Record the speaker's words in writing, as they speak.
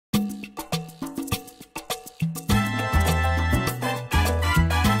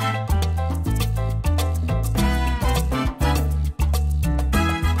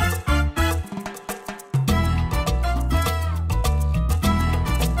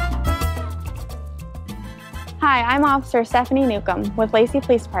Hi, I'm Officer Stephanie Newcomb with Lacey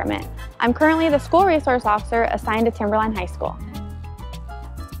Police Department. I'm currently the School Resource Officer assigned to Timberline High School.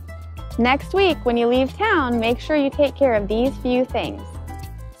 Next week, when you leave town, make sure you take care of these few things.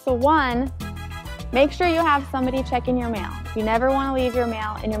 So 1, make sure you have somebody checking your mail. You never want to leave your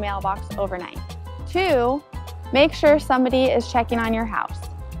mail in your mailbox overnight. 2, make sure somebody is checking on your house.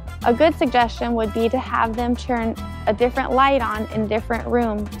 A good suggestion would be to have them turn a different light on in a different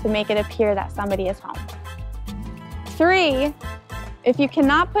room to make it appear that somebody is home. 3, if you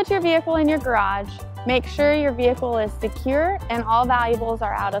cannot put your vehicle in your garage, make sure your vehicle is secure and all valuables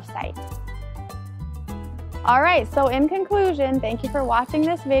are out of sight. All right, so in conclusion, thank you for watching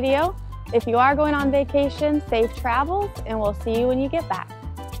this video. If you are going on vacation, safe travels, and we'll see you when you get back.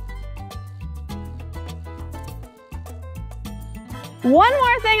 One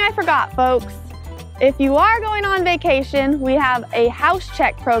more thing I forgot, folks. If you are going on vacation, we have a house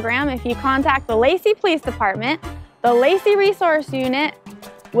check program. If you contact the Lacey Police Department, the Lacey Resource Unit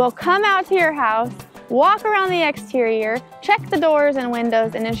will come out to your house, walk around the exterior, check the doors and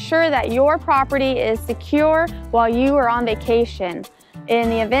windows, and ensure that your property is secure while you are on vacation.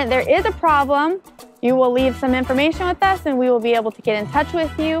 In the event there is a problem, you will leave some information with us and we will be able to get in touch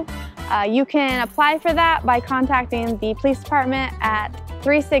with you. You can apply for that by contacting the police department at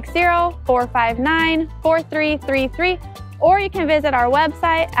 360-459-4333, or you can visit our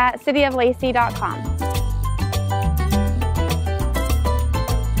website at cityoflacey.com.